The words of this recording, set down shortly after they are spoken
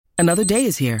Another day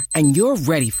is here, and you're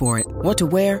ready for it. What to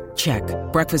wear? Check.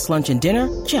 Breakfast, lunch, and dinner?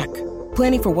 Check.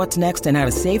 Planning for what's next and how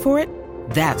to save for it?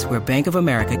 That's where Bank of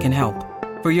America can help.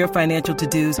 For your financial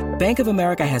to-dos, Bank of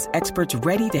America has experts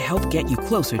ready to help get you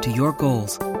closer to your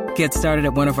goals. Get started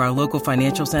at one of our local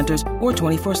financial centers or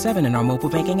 24/7 in our mobile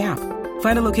banking app.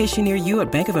 Find a location near you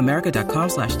at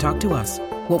bankofamerica.com/talktous.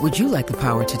 What would you like the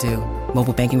power to do?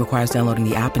 Mobile banking requires downloading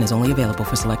the app and is only available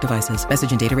for select devices.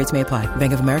 Message and data rates may apply.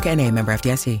 Bank of America N.A., member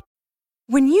FDIC.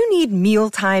 When you need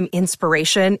mealtime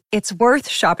inspiration, it's worth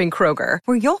shopping Kroger,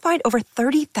 where you'll find over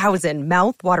 30,000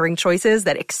 mouth-watering choices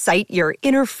that excite your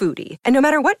inner foodie. And no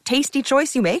matter what tasty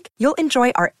choice you make, you'll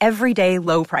enjoy our everyday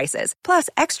low prices, plus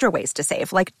extra ways to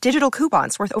save, like digital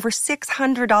coupons worth over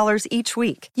 $600 each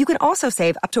week. You can also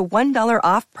save up to $1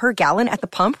 off per gallon at the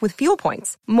pump with fuel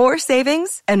points. More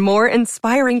savings and more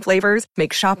inspiring flavors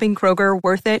make shopping Kroger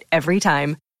worth it every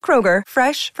time. Kroger,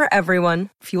 fresh for everyone.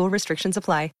 Fuel restrictions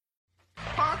apply.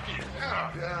 Hockey,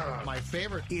 yeah. My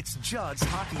favorite. It's Judd's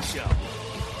Hockey Show.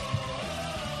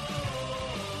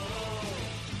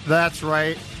 That's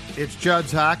right. It's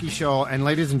Judd's Hockey Show. And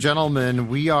ladies and gentlemen,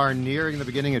 we are nearing the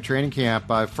beginning of training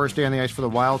camp. First day on the ice for the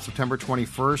Wild, September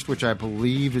 21st, which I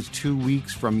believe is 2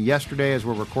 weeks from yesterday as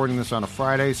we're recording this on a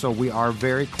Friday. So we are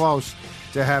very close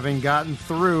to having gotten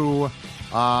through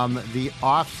the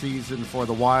off-season for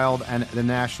the Wild and the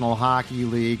National Hockey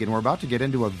League, and we're about to get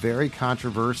into a very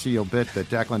controversial bit that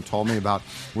Declan told me about.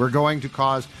 We're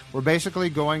basically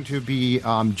going to be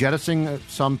jettisoning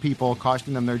some people,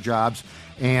 costing them their jobs,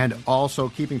 and also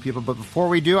keeping people. But before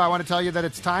we do, I want to tell you that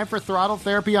it's time for throttle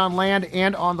therapy on land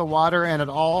and on the water, and it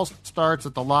all starts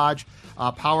at the Lodge.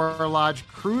 Power Lodge.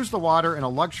 Cruise the water in a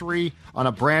luxury on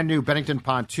a brand new Bennington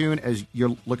pontoon, as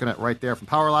you're looking at right there from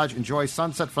Power Lodge. Enjoy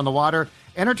sunset from the water,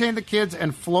 entertain the kids,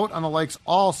 and float on the lakes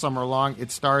all summer long.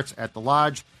 It starts at the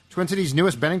Lodge. Twin Cities'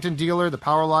 newest Bennington dealer, the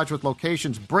Power Lodge, with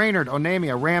locations Brainerd,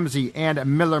 Onamia, Ramsey, and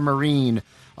Miller Marine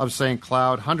of St.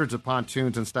 Cloud. Hundreds of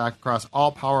pontoons in stock across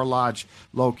all Power Lodge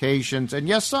locations. And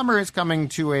yes, summer is coming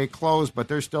to a close, but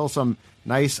there's still some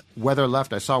nice weather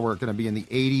left. I saw we're going to be in the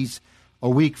 80s a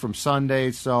week from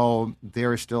Sunday, so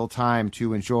there is still time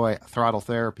to enjoy throttle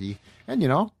therapy. And, you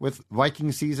know, with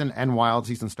Viking season and Wild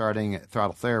season starting,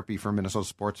 throttle therapy for a Minnesota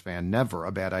sports fan, never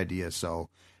a bad idea. So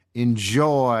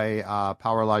enjoy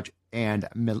Power Lodge and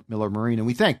Miller Marine, and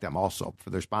we thank them also for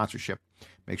their sponsorship.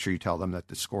 Make sure you tell them that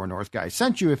the Score North guy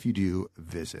sent you if you do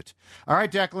visit. All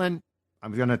right, Declan,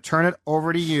 I'm going to turn it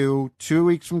over to you. 2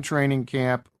 weeks from training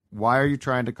camp. Why are you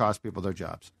trying to cost people their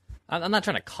jobs? I'm not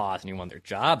trying to cost anyone their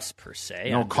jobs, per se.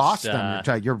 No, cost them.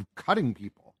 You're cutting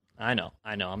people. I know.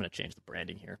 I'm going to change the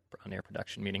branding here on air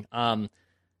production meeting.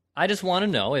 I just want to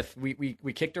know if we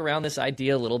kicked around this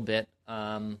idea a little bit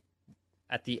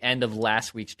at the end of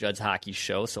last week's Judd's Hockey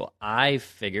Show. So I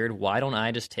figured, why don't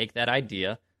I just take that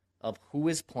idea of who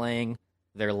is playing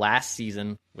their last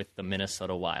season with the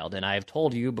Minnesota Wild? And I've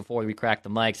told you before we crack the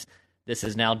mics, this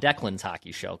is now Declan's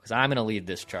Hockey Show, because I'm going to lead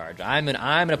this charge. I'm going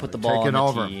to put the ball in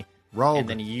the tee. Rogue. And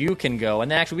then you can go, and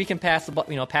then actually we can pass the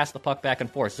puck back and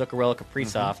forth. Zuccarello,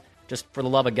 Kaprizov. Just for the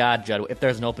love of God, Judd, if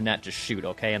there's an open net, just shoot,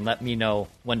 okay? And let me know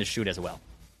when to shoot as well.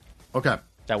 Okay.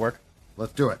 Does that work?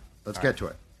 Let's do it. Let's get to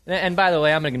it. And by the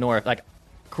way, I'm going to ignore it. Like,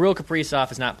 Kirill Kaprizov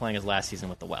is not playing his last season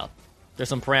with the Wild. There's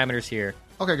some parameters here.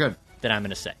 Okay, good. That I'm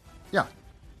going to say. Yeah.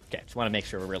 Okay, just want to make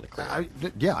sure we're really clear. I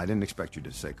didn't expect you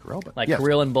to say Kirill, but like yes.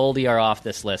 Kirill and Boldy are off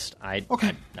this list.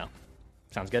 Okay. No.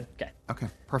 Sounds good? Okay,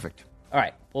 perfect. All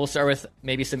right, we'll start with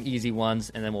maybe some easy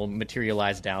ones, and then we'll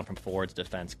materialize down from forwards,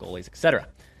 defense, goalies, etc.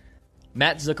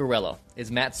 Matt Zuccarello.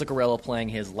 Is Matt Zuccarello playing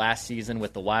his last season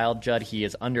with the Wild, Judd? He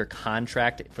is under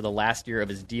contract for the last year of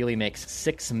his deal. He makes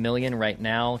 $6 million right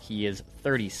now. He is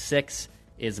 36.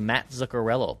 Is Matt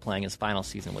Zuccarello playing his final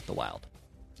season with the Wild?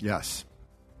 Yes,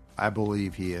 I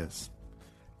believe he is.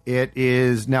 It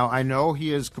is. Now, I know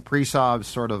he is Kaprizov's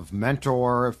sort of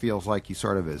mentor. It feels like he's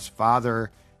sort of his father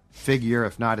figure,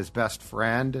 if not his best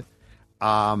friend.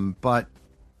 But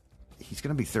he's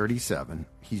going to be 37.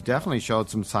 He's definitely showed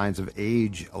some signs of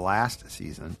age last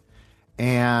season.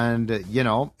 And, you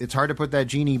know, it's hard to put that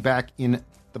genie back in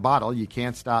the bottle. You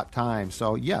can't stop time.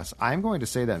 So, yes, I'm going to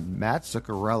say that Matt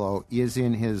Zuccarello is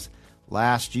in his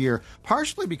last year,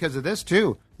 partially because of this,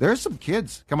 too. There's some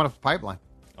kids coming up the pipeline.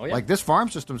 Oh, yeah. Like, this farm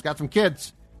system's got some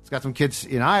kids. It's got some kids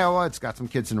in Iowa. It's got some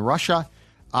kids in Russia.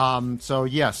 So,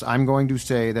 yes, I'm going to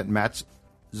say that Matt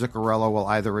Zuccarello will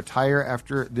either retire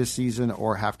after this season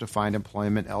or have to find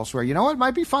employment elsewhere. You know what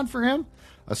might be fun for him?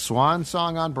 A swan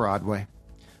song on Broadway. I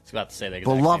was about to say that.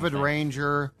 Beloved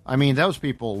Ranger. I mean, those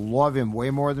people love him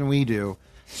way more than we do.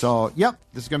 So, yep,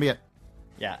 this is going to be it.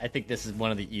 Yeah, I think this is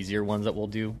one of the easier ones that we'll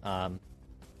do.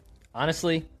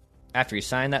 Honestly, after he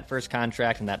signed that first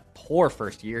contract and that poor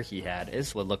first year he had,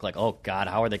 this would look like, oh, God,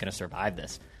 how are they going to survive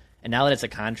this? And now that it's a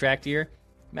contract year,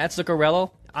 Matt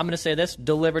Zuccarello, I'm going to say this,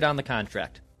 delivered on the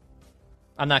contract.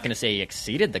 I'm not going to say he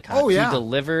exceeded the contract. Oh, yeah. He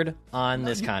delivered on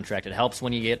this contract. It helps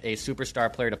when you get a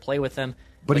superstar player to play with him.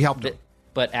 But he helped him.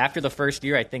 But after the first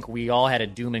year, I think we all had a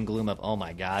doom and gloom of, oh,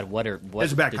 my God,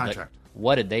 it's a bad contract.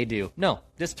 What did they do? No,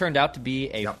 this turned out to be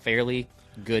a fairly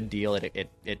good deal.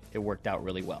 It worked out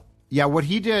really well. Yeah, what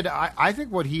he did, I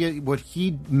think what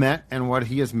he meant and what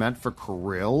he has meant for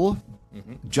Kirill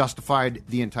justified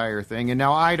the entire thing. And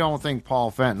now I don't think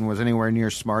Paul Fenton was anywhere near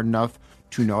smart enough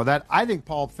to know that. I think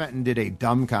Paul Fenton did a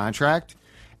dumb contract.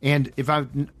 And if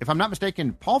I'm not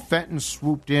mistaken, Paul Fenton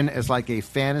swooped in as like a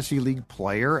fantasy league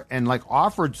player and like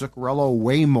offered Zuccarello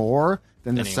way more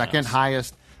than the second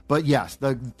highest. But yes,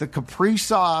 the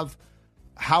Kaprizov,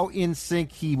 how in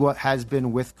sync he has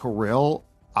been with Kirill,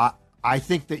 I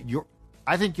think you're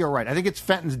right. I think it's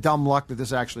Fenton's dumb luck that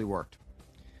this actually worked.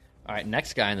 All right,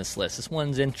 next guy on this list. This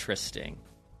one's interesting.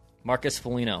 Marcus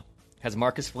Foligno. Has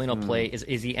Marcus Foligno play?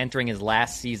 Is he entering his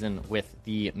last season with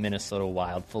the Minnesota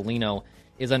Wild? Foligno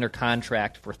is under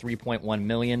contract for $3.1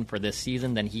 million for this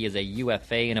season. Then he is a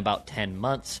UFA in about 10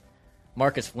 months.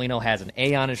 Marcus Foligno has an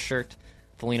A on his shirt.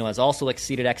 Foligno has also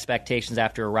exceeded expectations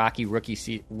after a rocky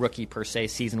rookie per se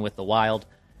season with the Wild.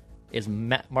 Is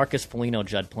Marcus Foligno,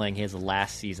 Judd, playing his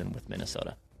last season with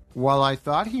Minnesota? Well, I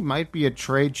thought he might be a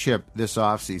trade chip this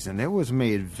offseason. It was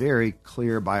made very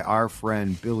clear by our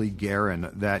friend Billy Guerin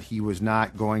that he was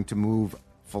not going to move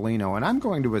Foligno. And I'm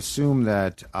going to assume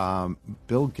that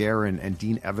Bill Guerin and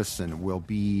Dean Evison will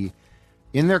be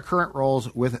in their current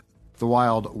roles with the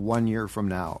Wild 1 year from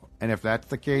now. And if that's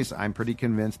the case, I'm pretty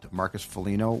convinced Marcus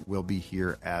Foligno will be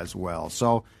here as well.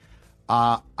 So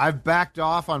I've backed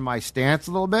off on my stance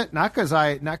a little bit, not because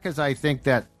I think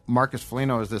that Marcus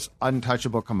Foligno is this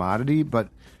untouchable commodity, but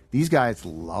these guys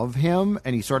love him,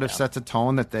 and he sort of sets a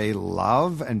tone that they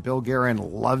love, and Bill Guerin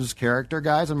loves character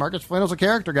guys, and Marcus Foligno's a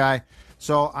character guy.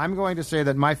 So I'm going to say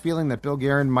that my feeling that Bill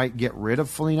Guerin might get rid of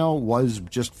Foligno was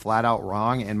just flat out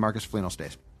wrong, and Marcus Foligno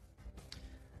stays.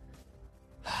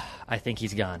 I think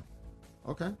he's gone.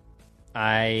 Okay.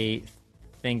 I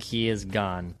think he is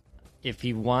gone. If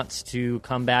he wants to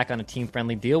come back on a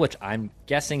team-friendly deal, which I'm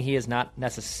guessing he is not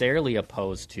necessarily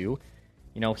opposed to,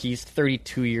 he's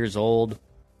 32 years old.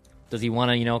 Does he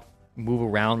want to, move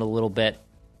around a little bit?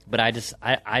 But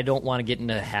I don't want to get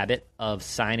into the habit of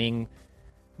signing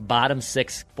bottom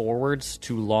six forwards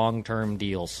to long-term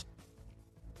deals.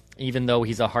 Even though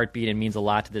he's a heartbeat and means a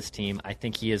lot to this team, I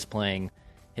think he is playing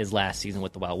his last season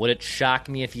with the Wild. Would it shock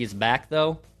me if he's back,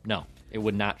 though? No, it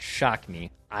would not shock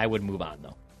me. I would move on,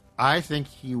 though. I think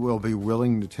he will be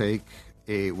willing to take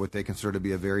what they consider to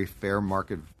be a very fair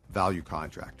market value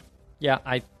contract. Yeah,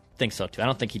 I think so, too. I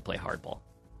don't think he'd play hardball.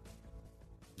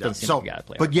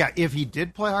 But yeah, if he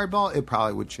did play hardball, it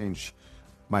probably would change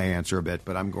my answer a bit,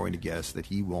 but I'm going to guess that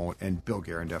he won't, and Bill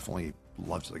Guerin definitely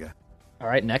loves the guy. All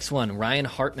right, next one, Ryan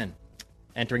Hartman,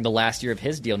 entering the last year of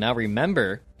his deal. Now,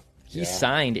 remember, he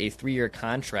signed a 3-year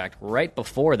contract right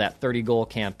before that 30-goal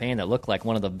campaign that looked like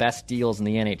one of the best deals in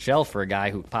the NHL for a guy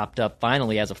who popped up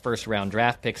finally as a first-round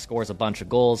draft pick, scores a bunch of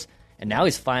goals, and now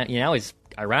he's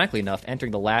ironically enough,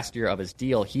 entering the last year of his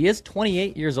deal. He is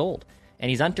 28 years old, and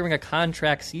he's entering a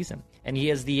contract season, and he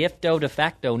is the ifdo de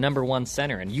facto number one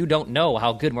center, and you don't know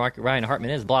how good Ryan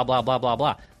Hartman is, blah, blah, blah, blah,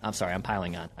 blah. I'm sorry, I'm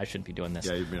piling on. I shouldn't be doing this.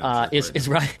 Yeah, you've been on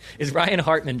is Ryan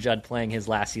Hartman, Judd, playing his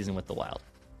last season with the Wild?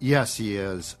 Yes, he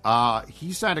is.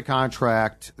 He signed a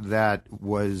contract that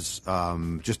was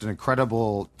just an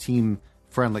incredible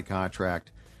team-friendly contract.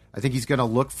 I think he's going to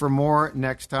look for more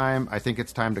next time. I think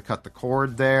it's time to cut the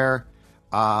cord there.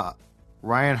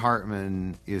 Ryan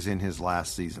Hartman is in his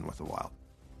last season with the Wild.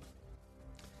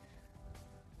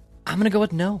 I'm going to go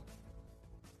with no.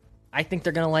 I think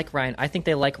they're going to like Ryan. I think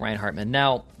they like Ryan Hartman.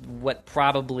 Now, what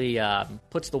probably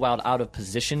puts the Wild out of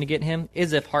position to get him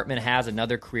is if Hartman has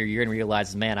another career year and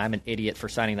realizes, man, I'm an idiot for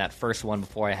signing that first one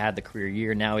before I had the career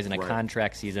year. Now he's in a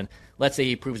contract season. Let's say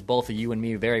he proves both of you and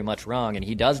me very much wrong, and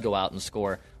he does go out and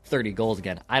score 30 goals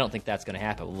again. I don't think that's going to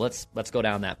happen. Well, let's go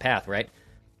down that path, right?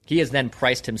 He has then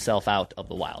priced himself out of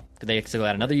the Wild. They still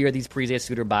got another year of these Parise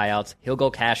Suter buyouts. He'll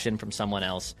go cash in from someone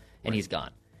else, and he's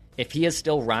gone. If he is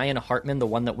still Ryan Hartman, the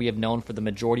one that we have known for the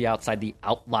majority outside the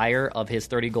outlier of his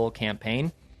 30-goal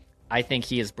campaign, I think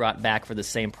he is brought back for the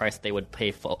same price they would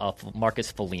pay for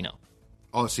Marcus Foligno.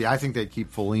 Oh, see, I think they'd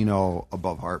keep Foligno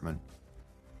above Hartman.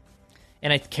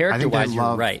 And character-wise,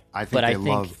 you're right. I think they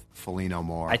love Foligno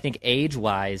more. I think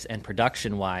age-wise and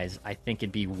production-wise, I think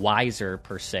it'd be wiser,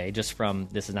 per se, just from,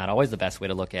 this is not always the best way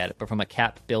to look at it, but from a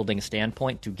cap-building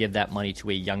standpoint, to give that money to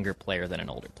a younger player than an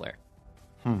older player.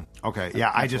 Okay,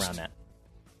 yeah, Around that.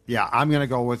 Yeah, I'm going to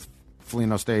go with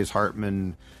Foligno stays,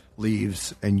 Hartman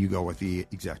leaves, and you go with the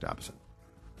exact opposite.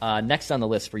 Next on the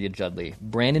list for you, Judley,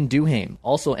 Brandon Duhaime,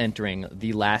 also entering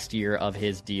the last year of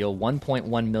his deal,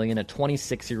 $1.1 million, a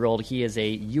 26-year-old. He is a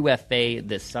UFA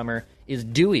this summer. Is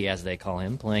Dewey, as they call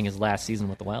him, playing his last season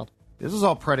with the Wild. This is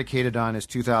all predicated on his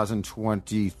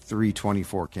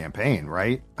 2023-24 campaign,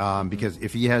 right? Because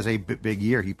if he has a big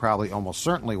year, he probably almost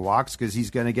certainly walks because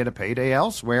he's going to get a payday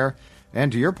elsewhere.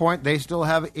 And to your point, they still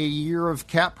have a year of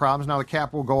cap problems. Now, the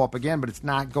cap will go up again, but it's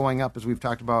not going up, as we've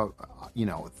talked about,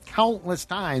 countless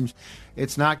times.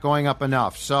 It's not going up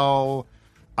enough. So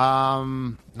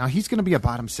now he's going to be a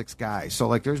bottom six guy.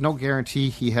 So, there's no guarantee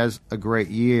he has a great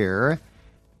year.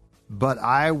 But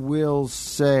I will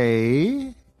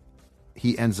say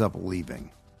he ends up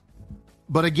leaving.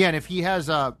 But again, if he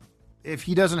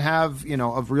doesn't have,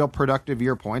 a real productive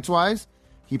year points-wise,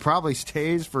 he probably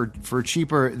stays for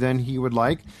cheaper than he would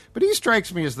like. But he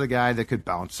strikes me as the guy that could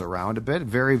bounce around a bit.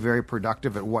 Very, very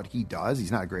productive at what he does.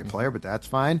 He's not a great player, but that's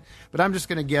fine. But I'm just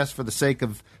going to guess for the sake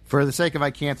of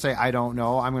I can't say I don't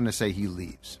know, I'm going to say he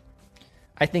leaves.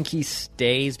 I think he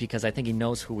stays because I think he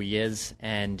knows who he is,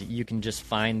 and you can just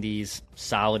find these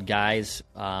solid guys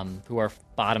who are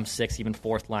bottom six, even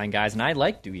fourth line guys. And I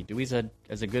like Dewey. Dewey's a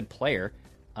good player,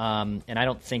 and I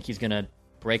don't think he's going to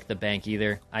break the bank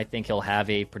either. I think he'll have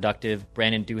a productive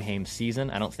Brandon Duhaime season.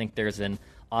 I don't think there's an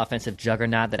offensive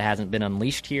juggernaut that hasn't been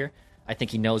unleashed here. I think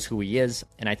he knows who he is,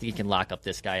 and I think he can lock up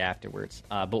this guy afterwards.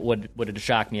 But would it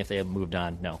shock me if they had moved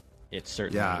on? No, it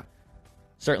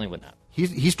certainly would not.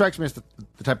 He strikes me as the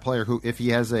type of player who, if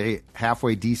he has a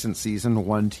halfway decent season,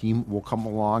 one team will come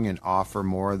along and offer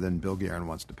more than Bill Guerin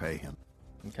wants to pay him.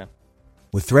 Okay.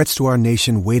 With threats to our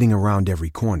nation waiting around every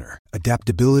corner,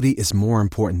 adaptability is more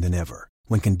important than ever.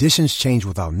 When conditions change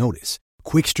without notice,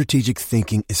 quick strategic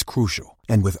thinking is crucial.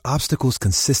 And with obstacles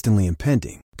consistently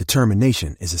impending,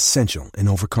 determination is essential in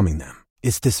overcoming them.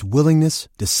 It's this willingness,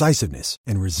 decisiveness,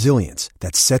 and resilience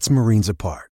that sets Marines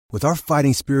apart. With our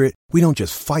fighting spirit, we don't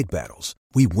just fight battles,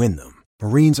 we win them.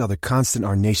 Marines are the constant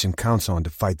our nation counts on to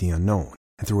fight the unknown.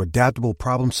 And through adaptable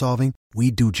problem solving,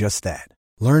 we do just that.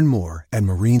 Learn more at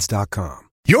Marines.com.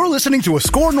 You're listening to a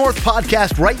Score North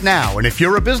podcast right now, and if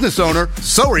you're a business owner,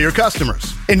 so are your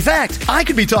customers. In fact, I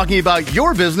could be talking about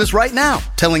your business right now,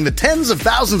 telling the tens of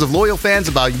thousands of loyal fans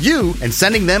about you and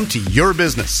sending them to your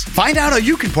business. Find out how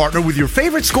you can partner with your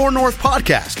favorite Score North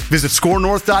podcast. Visit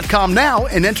scorenorth.com now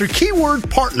and enter keyword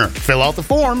partner. Fill out the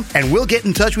form, and we'll get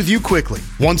in touch with you quickly.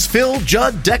 Once Phil,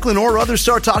 Judd, Declan, or others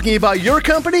start talking about your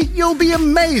company, you'll be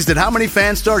amazed at how many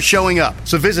fans start showing up.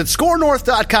 So visit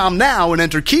scorenorth.com now and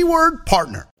enter keyword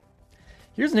partner.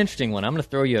 Here's an interesting one. I'm going to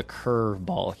throw you a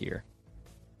curveball here.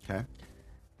 Okay.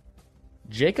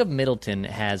 Jacob Middleton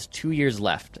has 2 years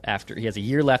left he has a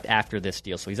year left after this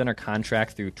deal, so he's under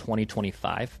contract through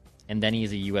 2025, and then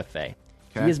he's a UFA.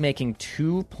 Okay. He is making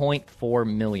 $2.4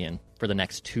 million for the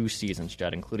next 2 seasons,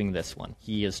 Judd, including this one.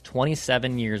 He is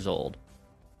 27 years old.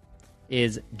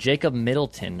 Is Jacob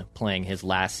Middleton playing his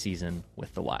last season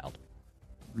with the Wild?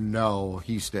 No,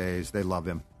 he stays. They love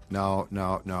him. No.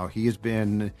 He has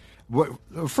been...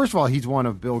 First of all, he's one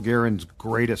of Bill Guerin's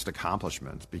greatest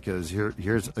accomplishments because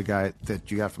here's a guy that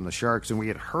you got from the Sharks, and we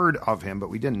had heard of him, but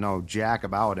we didn't know jack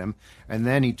about him. And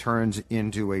then he turns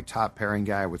into a top pairing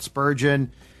guy with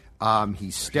Spurgeon.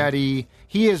 He's steady.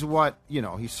 He is what,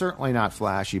 he's certainly not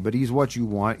flashy, but he's what you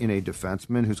want in a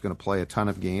defenseman who's going to play a ton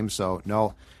of games. So,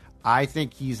 no, I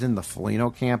think he's in the Foligno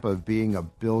camp of being a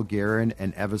Bill Guerin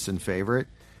and Evason favorite.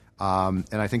 And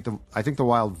I think the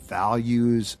Wild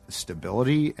values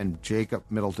stability, and Jacob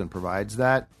Middleton provides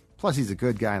that. Plus, he's a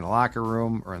good guy in the locker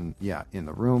room in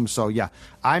the room. So, yeah,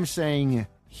 I'm saying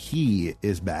he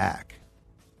is back.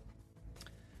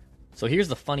 So here's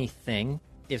the funny thing.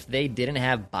 If they didn't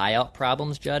have buyout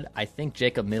problems, Judd, I think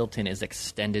Jacob Middleton is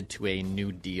extended to a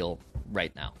new deal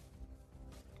right now.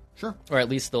 Sure. Or at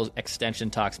least those extension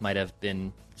talks might have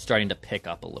been starting to pick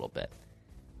up a little bit.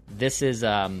 This is...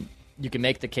 you can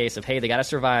make the case of, hey, they got to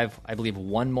survive, I believe,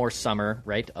 one more summer,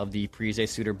 right, of the Parise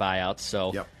Suter buyouts.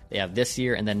 So They have this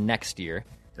year and then next year.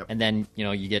 Yep. And then,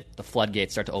 you get the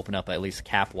floodgates start to open up, at least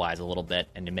cap-wise, a little bit,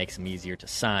 and it makes them easier to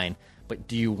sign. But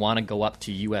do you want to go up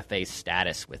to UFA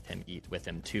status with him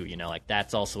too?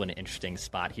 That's also an interesting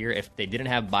spot here. If they didn't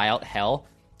have buyout hell,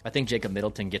 I think Jacob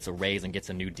Middleton gets a raise and gets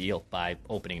a new deal by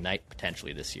opening night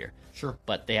potentially this year. Sure.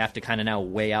 But they have to kind of now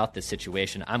weigh out the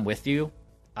situation. I'm with you.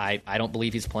 I don't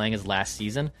believe he's playing his last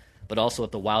season, but also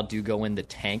if the Wild do go in the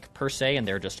tank per se and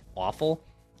they're just awful,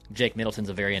 Jake Middleton's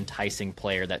a very enticing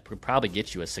player that could probably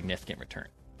get you a significant return.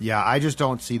 Yeah, I just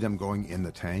don't see them going in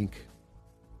the tank.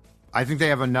 I think they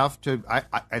have enough to.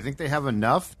 I think they have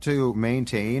enough to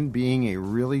maintain being a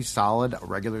really solid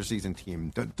regular season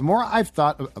team. The more I've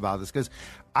thought about this, because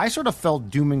I sort of felt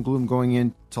doom and gloom going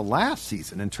into last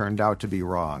season and turned out to be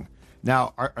wrong.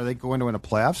 Now, are they going to win a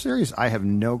playoff series? I have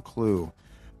no clue,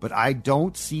 but I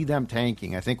don't see them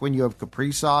tanking. I think when you have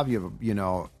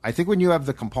Kaprizov, I think when you have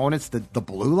the components, the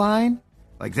blue line,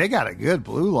 like they got a good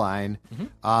blue line, and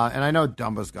I know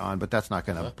Dumba's gone, but that's not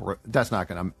going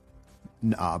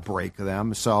to break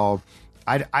them. So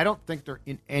I don't think they're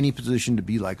in any position to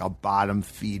be like a bottom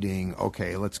feeding,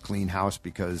 okay, let's clean house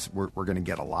because we're going to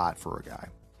get a lot for a guy.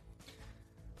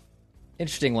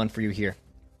 Interesting one for you here.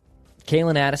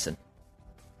 Kalen Addison.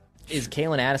 Is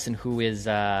Kalen Addison, who is,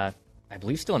 I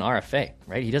believe, still an RFA,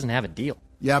 right? He doesn't have a deal.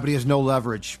 Yeah, but he has no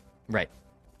leverage. Right.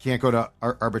 Can't go to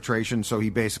arbitration, so he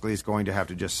basically is going to have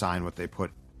to just sign what they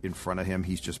put in front of him.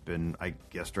 He's just been, I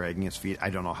guess, dragging his feet.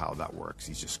 I don't know how that works.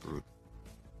 He's just screwed.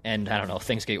 And I don't know,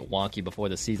 things get wonky before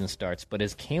the season starts, but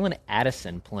is Kalen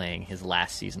Addison playing his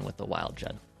last season with the Wild,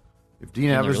 Judd? If Dean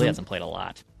Everson really Evason hasn't played a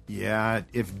lot. Yeah,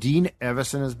 if Dean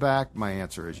Evason is back, my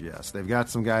answer is yes. They've got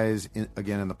some guys, in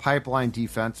the pipeline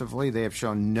defensively. They have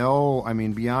shown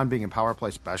beyond being a power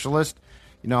play specialist,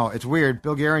 it's weird.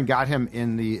 Bill Guerin got him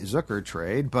in the Zucker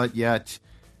trade, but yet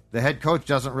the head coach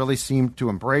doesn't really seem to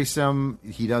embrace him.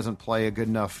 He doesn't play a good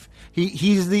enough.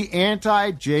 He's the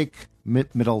anti-Jake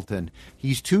Middleton.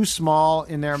 He's too small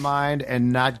in their mind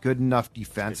and not good enough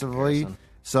defensively.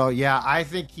 So, yeah, I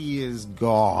think he is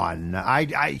gone.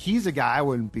 He's a guy I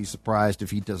wouldn't be surprised if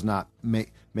he does not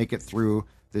make it through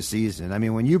the season. I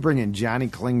mean, when you bring in Johnny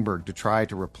Klingberg to try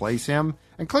to replace him,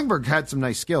 and Klingberg had some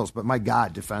nice skills, but my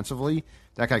God, defensively,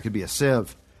 that guy could be a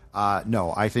sieve.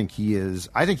 No, I think he is.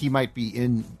 I think he might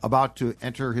be about to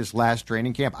enter his last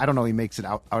training camp. I don't know. He makes it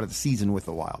out of the season with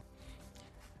the Wild.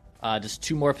 Just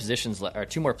two more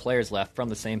players left from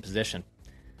the same position.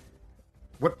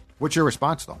 What's your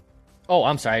response though? Oh,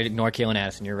 I'm sorry. I ignored Kalen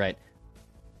Addison. You're right.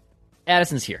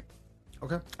 Addison's here.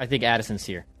 Okay. I think Addison's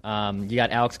here. You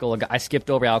got Alex Goligoski. I skipped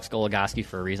over Alex Goligoski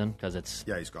for a reason because it's...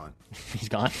 Yeah, he's gone. He's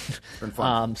gone. Been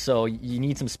fun. So you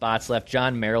need some spots left.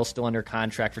 John Merrill's still under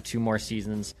contract for 2 more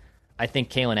seasons. I think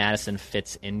Kalen Addison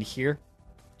fits in here,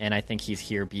 and I think he's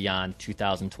here beyond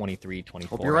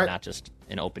 2023-24, right. Not just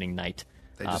an opening night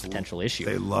potential issue.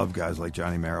 They love guys like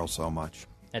Johnny Merrill so much.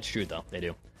 That's true, though. They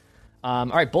do. All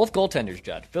right, both goaltenders,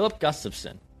 Judd. Philip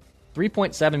Gustafsson,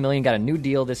 $3.7 million, got a new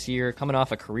deal this year, coming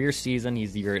off a career season.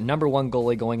 He's your number 1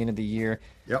 goalie going into the year.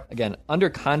 Yep. Again, under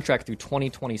contract through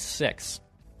 2026.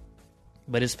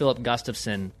 But is Philip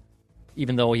Gustafsson,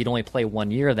 even though he'd only play 1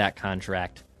 year of that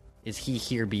contract, is he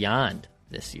here beyond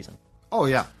this season? Oh,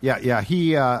 yeah.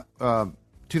 He,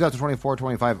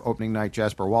 2024-25 opening night,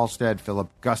 Jesper Wallstedt,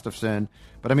 Philip Gustafsson.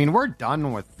 But, I mean, we're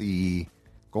done with the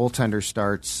goaltender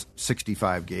starts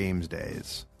 65 games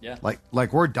days. Yeah.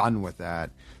 Like we're done with that.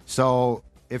 So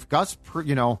if Gus,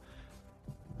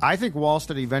 I think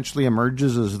Wallstedt eventually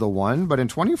emerges as the one, but in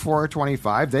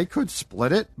 24-25, they could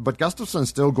split it, but Gustafsson's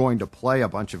still going to play a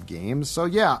bunch of games. So,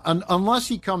 yeah, unless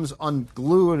he comes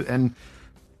unglued and,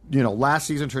 last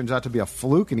season turns out to be a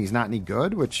fluke and he's not any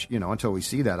good, which, until we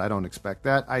see that, I don't expect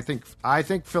that. I think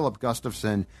Philip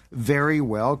Gustafsson very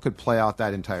well could play out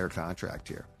that entire contract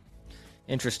here.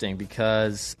 Interesting,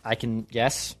 because I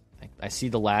see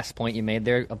the last point you made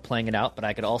there of playing it out, but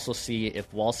I could also see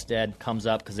if Wallstedt comes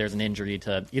up because there's an injury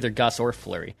to either Gus or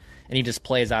Fleury, and he just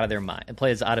plays out of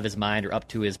his mind or up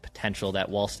to his potential that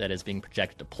Wallstedt is being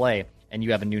projected to play, and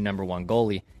you have a new number 1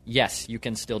 goalie. Yes, you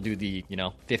can still do the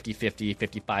 50-50,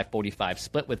 55-45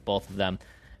 split with both of them,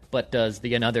 but does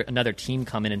another team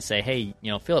come in and say, hey,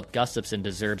 Philip Gustafsson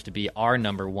deserves to be our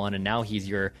number 1, and now he's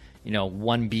your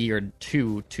 1B or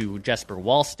 2 to Jesper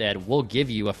Wallstedt, we'll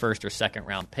give you a first or second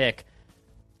round pick.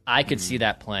 I could see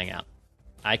that playing out.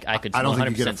 I could. I don't 100%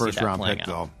 think you get a first round pick out.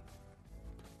 though,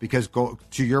 because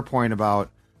to your point about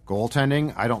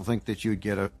goaltending, I don't think that you would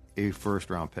get a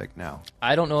first round pick now.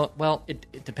 I don't know. Well,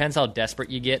 it depends how desperate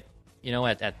you get.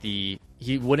 He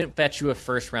wouldn't fetch you a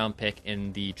first round pick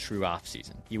in the true off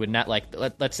season. He would not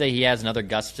let's say he has another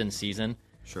Gustafsson season.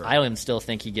 Sure. I don't still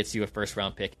think he gets you a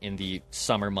first-round pick in the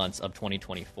summer months of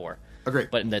 2024. Agreed.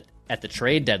 But at the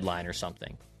trade deadline or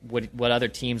something, what other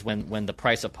teams, when the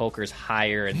price of poker is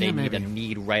higher and they need a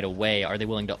need right away, are they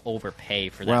willing to overpay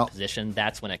for that position?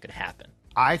 That's when it could happen.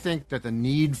 I think that the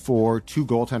need for 2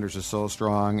 goaltenders is so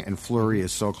strong and Fleury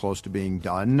is so close to being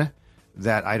done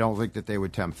that I don't think that they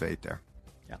would tempt fate there.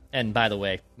 Yeah. And by the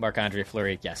way, Marc-Andre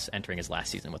Fleury, yes, entering his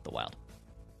last season with the Wild.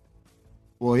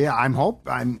 Well, yeah, I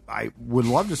would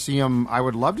love to see him. I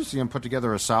would love to see him put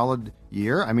together a solid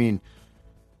year. I mean,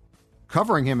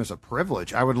 covering him is a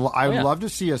privilege. I would love to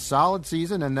see a solid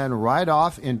season and then ride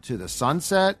off into the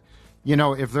sunset. You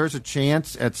know, if there's a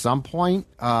chance at some point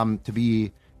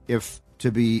if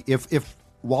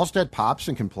Wallstedt pops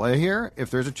and can play here,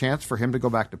 if there's a chance for him to go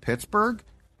back to Pittsburgh,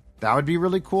 that would be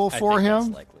really cool for him.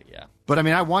 That's likely, yeah. But I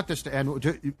mean, I want this to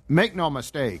end. Make no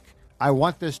mistake, I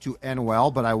want this to end well,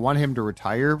 but I want him to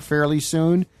retire fairly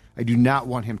soon. I do not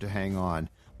want him to hang on.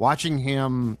 Watching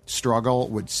him struggle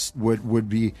would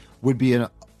be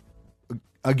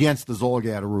against the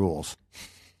Zolgad rules.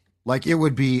 Like, it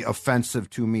would be offensive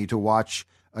to me to watch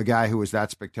a guy who is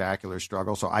that spectacular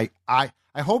struggle. So I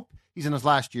hope he's in his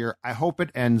last year. I hope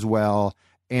it ends well.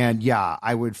 And yeah,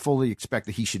 I would fully expect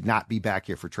that he should not be back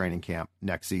here for training camp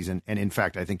next season. And in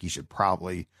fact, I think he should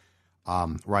probably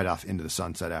ride off into the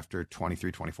sunset after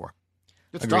 23-24.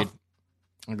 Good stuff.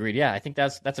 Agreed. Yeah, I think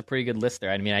that's a pretty good list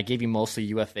there. I mean, I gave you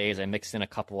mostly UFAs. I mixed in a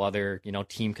couple other,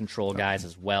 team control guys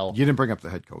as well. You didn't bring up the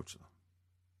head coach, though.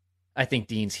 I think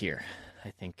Dean's here.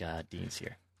 Dean's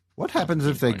here. What happens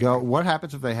if they go? What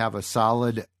happens if they have a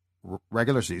solid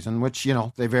regular season, which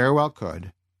they very well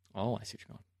could? Oh, I see what you're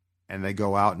going. And they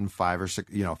go out in 5 or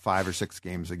 6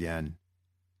 games again.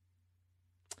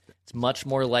 It's much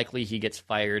more likely he gets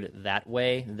fired that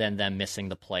way than them missing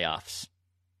the playoffs.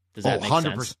 Does that make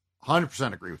sense?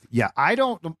 100% agree with you. Yeah, I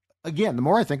don't. Again, the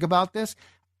more I think about this,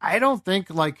 I don't think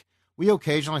we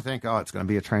occasionally think, oh, it's going to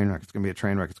be a train wreck. It's going to be a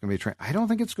train wreck. It's going to be a train. I don't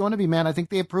think it's going to be, man. I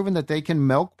think they have proven that they can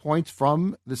milk points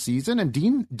from the season. And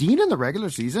Dean in the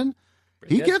regular season,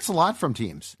 he gets a lot from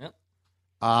teams. Yep.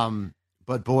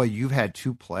 But boy, you've had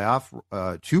two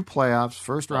playoffs,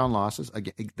 first round losses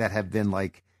that have been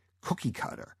like cookie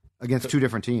cutter against two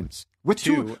different teams with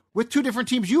two different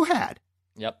teams you had.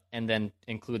 Yep, and then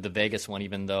include the Vegas one.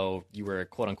 Even though you were a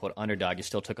quote unquote underdog, you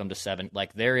still took them to 7.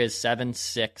 Like, there is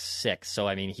 7-6-6. So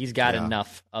I mean, he's got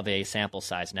enough of a sample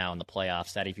size now in the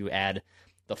playoffs that if you add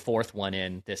the fourth one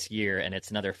in this year and it's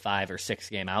another 5 or 6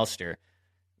 game ouster,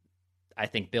 I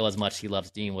think Bill, as much as he loves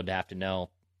Dean, would have to know,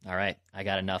 all right, I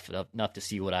got enough to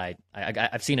see what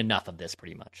I've seen enough of this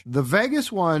pretty much. The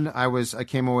Vegas one, I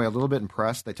came away a little bit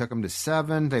impressed. They took them to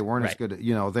 7. They weren't as good,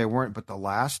 they weren't. But the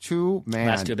last two, man,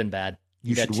 last two have been bad.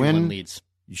 You should win leads.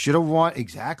 You should have won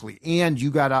exactly, and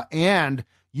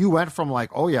you went from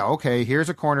like, oh yeah, okay, here's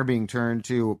a corner being turned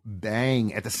to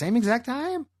bang at the same exact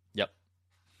time.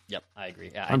 Yep, I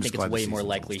agree. I think it's way more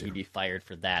likely he'd be fired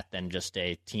for that than just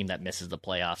a team that misses the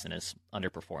playoffs and has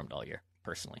underperformed all year.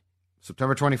 Personally,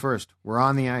 September 21st, we're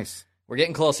on the ice. We're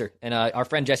getting closer, and our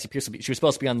friend Jessie Pierce, she was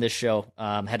supposed to be on this show,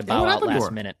 had to bow out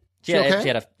last minute. She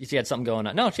had something going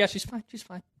on. No, she's fine. She's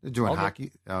fine. They're doing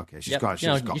hockey. Okay, she's gone.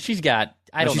 She's got.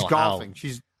 I don't know golfing. how.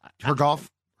 She's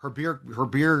her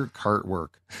beer cart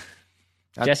work.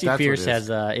 Jessie Pierce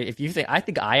has. If you think, I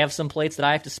think I have some plates that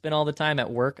I have to spin all the time at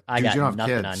work. I got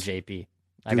nothing on JP.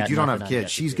 Dude, you don't have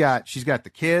kids. She's got the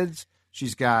kids. She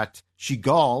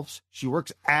golfs. She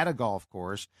works at a golf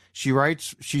course. She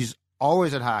writes. She's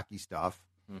always at hockey stuff.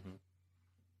 Mm-hmm.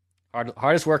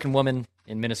 Hardest working woman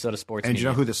in Minnesota sports. And media. You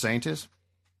know who the saint is?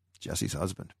 Jesse's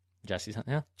husband. Jesse's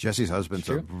husband's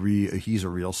he's a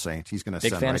real saint. He's going to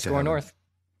big send fan right of Score North.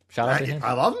 Shout out to him.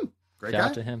 I love him. Great Shout guy.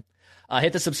 out to him.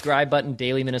 Hit the subscribe button.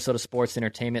 Daily Minnesota Sports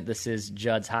Entertainment. This is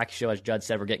Judd's Hockey Show. As Judd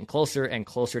said, we're getting closer and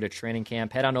closer to training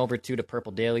camp. Head on over to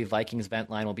Purple Daily. Vikings Vent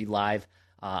Line will be live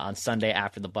on Sunday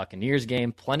after the Buccaneers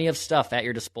game. Plenty of stuff at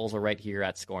your disposal right here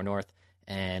at Score North.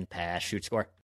 And pass, shoot, score.